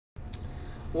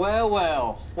Well,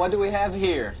 well, what do we have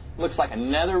here? Looks like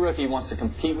another rookie wants to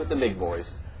compete with the big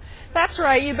boys. That's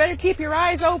right, you better keep your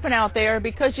eyes open out there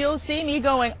because you'll see me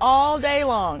going all day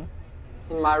long.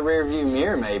 In my rearview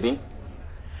mirror, maybe.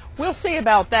 We'll see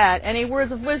about that. Any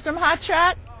words of wisdom,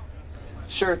 Hotshot?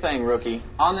 Sure thing, rookie.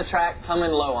 On the track, come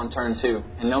in low on turn 2.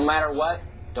 And no matter what,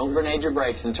 don't grenade your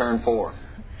brakes in turn 4.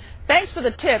 Thanks for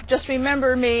the tip. Just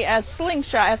remember me as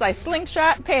I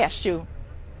slingshot past you.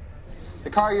 The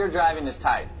car you're driving is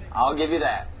tight. I'll give you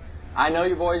that. I know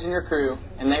your boys and your crew,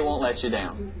 and they won't let you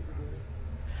down.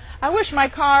 I wish my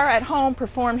car at home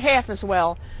performed half as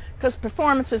well, because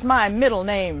performance is my middle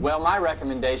name. Well, my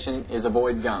recommendation is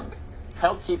avoid gunk.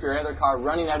 Help keep your other car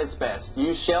running at its best.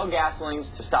 Use Shell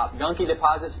gasolines to stop gunky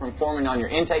deposits from forming on your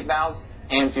intake valves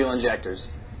and fuel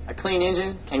injectors. A clean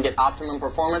engine can get optimum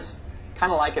performance,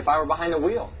 kind of like if I were behind a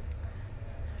wheel.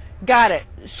 Got it.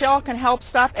 Shell can help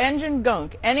stop engine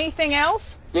gunk. Anything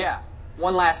else? Yeah,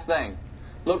 one last thing.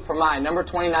 Look for my number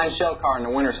 29 Shell car in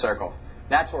the winner's circle.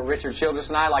 That's where Richard Childress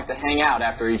and I like to hang out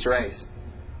after each race.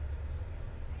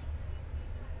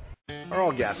 Are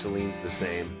all gasolines the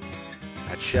same?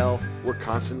 At Shell, we're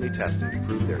constantly testing to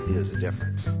prove there is a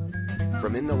difference.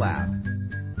 From in the lab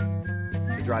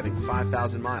to driving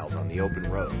 5,000 miles on the open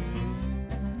road.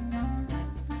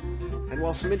 And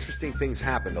while some interesting things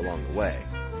happened along the way,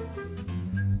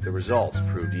 the results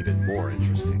proved even more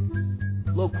interesting.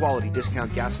 Low-quality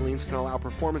discount gasolines can allow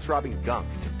performance-robbing gunk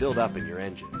to build up in your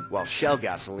engine, while Shell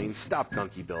gasolines stop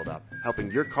gunky buildup, helping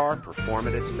your car perform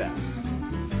at its best.